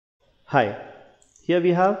Hi, here we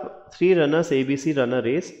have three runners ABC runner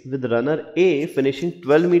race with runner A finishing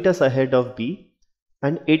 12 meters ahead of B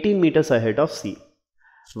and 18 meters ahead of C,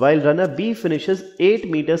 while runner B finishes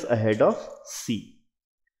 8 meters ahead of C.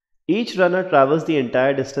 Each runner travels the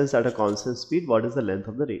entire distance at a constant speed. What is the length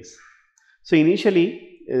of the race? So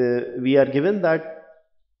initially we are given that,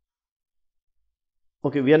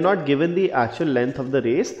 we are not given the actual length of the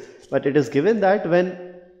race, but it is given that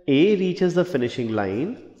when A reaches the finishing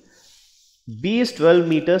line, B is 12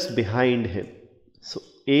 meters behind him. So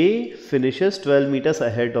A finishes 12 meters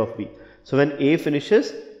ahead of B. So when A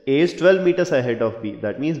finishes, A is 12 meters ahead of B.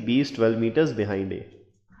 That means B is 12 meters behind A.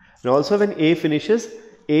 And also when A finishes,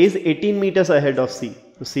 A is 18 meters ahead of C.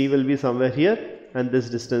 So C will be somewhere here and this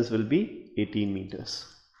distance will be 18 meters.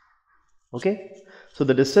 Okay. So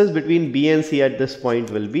the distance between B and C at this point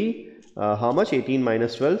will be how much? 18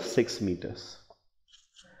 minus 12, 6 meters.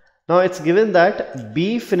 Now it's given that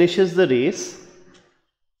B finishes the race.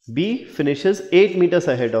 B finishes 8 meters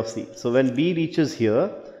ahead of C. So when B reaches here,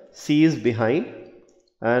 C is behind,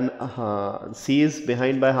 and C is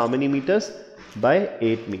behind by how many meters? By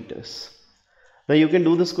 8 meters. Now you can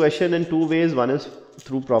do this question in two ways. One is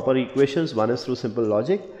through proper equations, one is through simple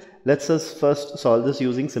logic. Let's just first solve this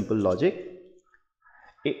using simple logic.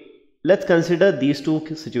 Let's consider these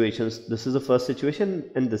two situations. This is the first situation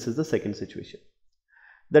and this is the second situation.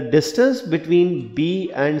 The distance between B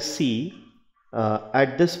and C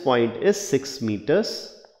at this point is 6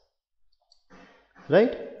 meters,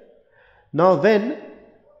 right? Now when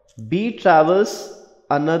B travels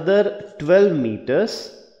another 12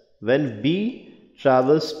 meters, the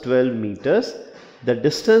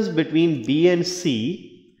distance between B and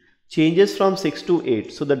C changes from 6 to 8.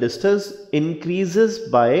 So the distance increases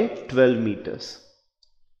by 12 meters.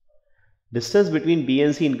 Distance between B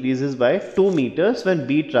and C increases by 2 meters when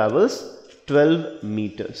B travels 12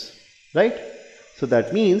 meters, right? So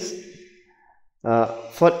that means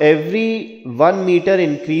for every 1 meter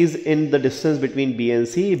increase in the distance between B and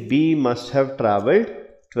C, B must have traveled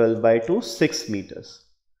 12 by 2, 6 meters.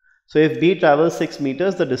 So if B travels 6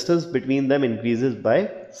 meters, the distance between them increases by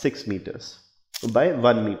 6 meters, by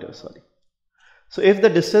 1 meter, sorry. So if the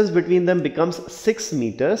distance between them becomes 6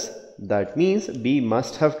 meters, that means B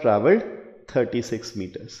must have traveled 36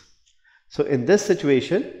 meters. So in this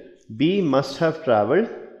situation, B must have traveled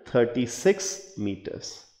 36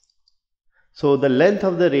 meters. So the length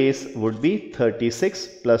of the race would be 36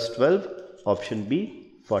 plus 12, option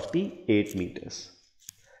B, 48 meters.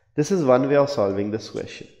 This is one way of solving this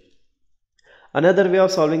question. Another way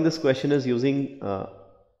of solving this question is using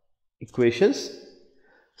equations.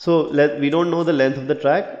 So we don't know the length of the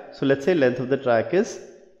track. So let's say length of the track is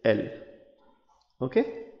L.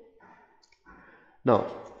 Okay. Now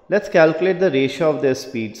let's calculate the ratio of their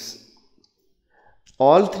speeds.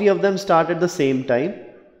 All three of them start at the same time.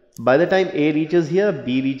 By the time A reaches here,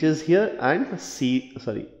 B reaches here and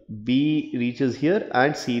B reaches here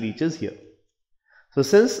and C reaches here. So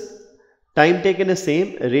since time taken is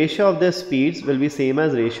same, ratio of their speeds will be same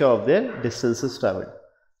as ratio of their distances traveled.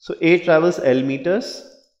 So A travels L meters,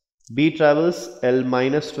 B travels L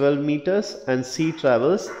minus 12 meters and C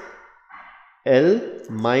travels L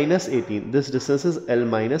minus 18. This distance is L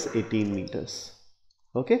minus 18 meters.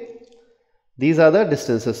 Okay. These are the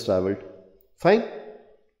distances traveled. Fine.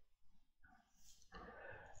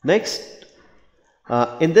 Next,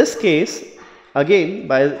 in this case, again,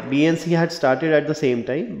 B and C had started at the same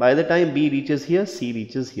time. By the time B reaches here, C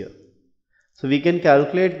reaches here. So we can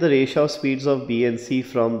calculate the ratio of speeds of B and C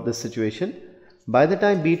from this situation. By the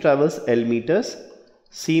time B travels L meters,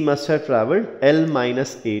 C must have traveled L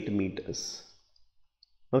minus 8 meters.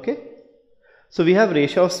 Okay. So we have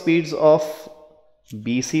ratio of speeds of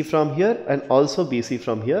BC from here and also BC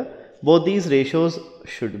from here. Both these ratios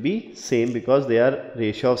should be same because they are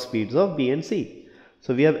ratio of speeds of B and C.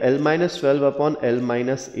 So we have L minus 12 upon L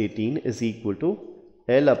minus 18 is equal to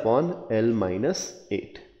L upon L minus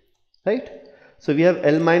 8. Right. So we have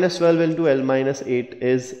L minus 12 into L minus 8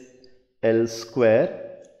 is L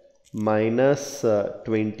square minus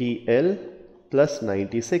 20L plus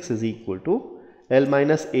 96 is equal to L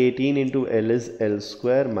minus 18 into L is L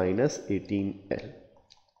square minus 18L.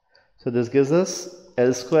 So this gives us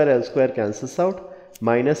L square cancels out.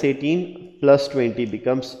 Minus 18 plus 20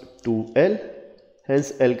 becomes 2L.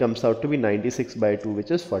 Hence L comes out to be 96 by 2,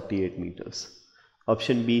 which is 48 meters.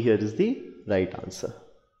 Option B here is the right answer.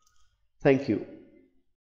 Thank you.